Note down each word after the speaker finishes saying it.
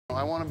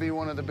I want to be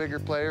one of the bigger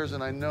players,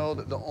 and I know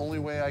that the only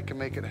way I can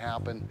make it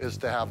happen is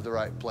to have the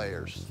right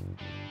players.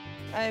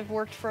 I've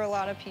worked for a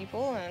lot of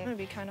people, and it'd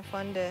be kind of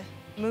fun to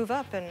move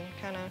up and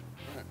kind of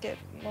get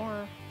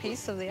more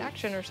piece of the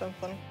action or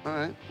something. All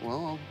right,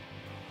 well,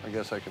 I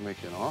guess I can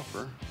make you an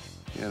offer.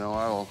 You know,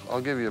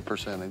 I'll give you a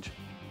percentage.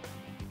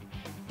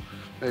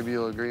 Maybe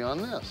you'll agree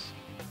on this.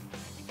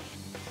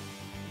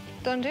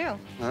 Done deal.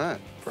 All right,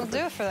 perfect.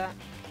 We'll do it for that.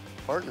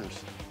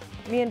 Partners.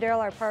 Me and Darrell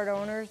are part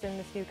owners in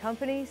this new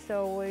company,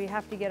 so we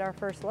have to get our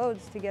first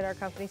loads to get our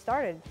company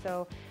started.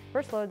 So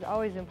first load's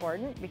always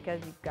important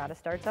because you've got to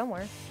start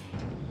somewhere.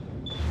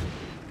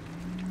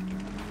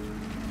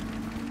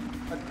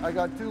 I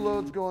got 2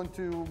 loads going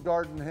to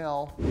Garden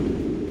Hill.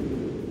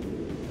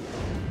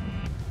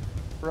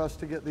 For us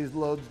to get these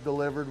loads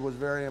delivered was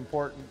very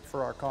important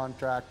for our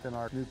contract and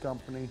our new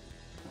company.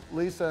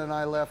 Lisa and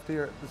I left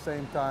here at the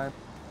same time,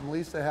 and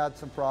Lisa had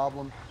some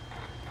problems.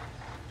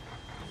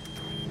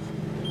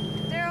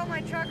 Darrell,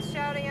 my truck's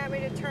shouting at me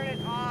to turn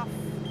it off.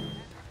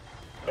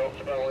 Don't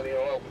smell any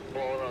oil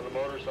blowing on the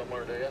motor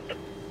somewhere, do you?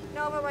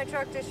 No, but my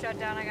truck just shut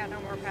down. I got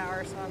no more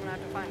power, so I'm gonna have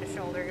to find a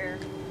shoulder here.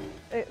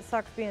 It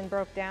sucks being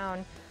broke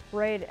down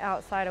right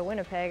outside of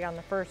Winnipeg on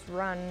the first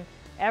run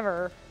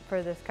ever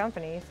for this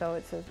company, so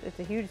it's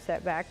a huge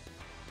setback.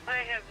 I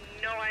have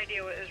no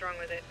idea what is wrong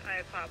with it.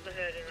 I popped the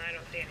hood and I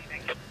don't see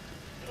anything.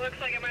 Looks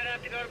like I might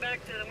have to go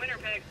back to the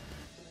Winnipeg.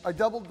 I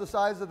doubled the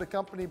size of the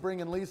company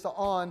bringing Lisa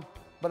on,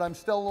 but I'm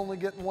still only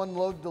getting 1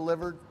 load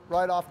delivered.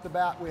 Right off the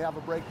bat, we have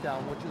a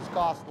breakdown, which is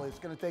costly. It's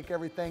gonna take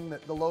everything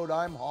that the load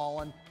I'm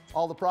hauling,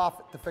 all the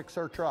profit to fix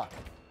her truck.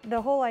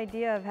 The whole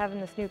idea of having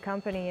this new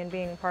company and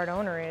being part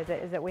owner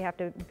is that we have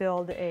to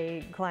build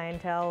a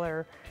clientele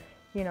or,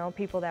 you know,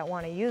 people that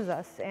want to use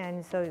us.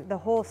 And so the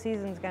whole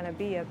season's going to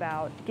be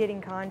about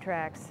getting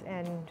contracts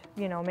and,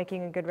 you know,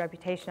 making a good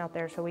reputation out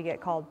there so we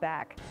get called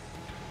back.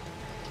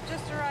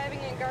 Just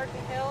arriving in Garden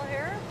Hill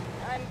here.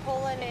 I'm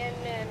pulling in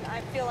and I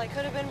feel I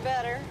could have been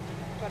better,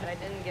 but I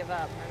didn't give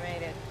up. I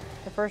made it.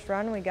 The first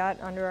run we got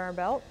under our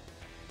belt.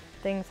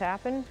 Things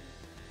happen,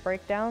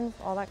 breakdowns,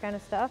 all that kind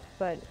of stuff,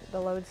 but the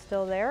load's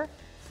still there.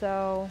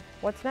 So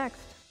what's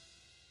next?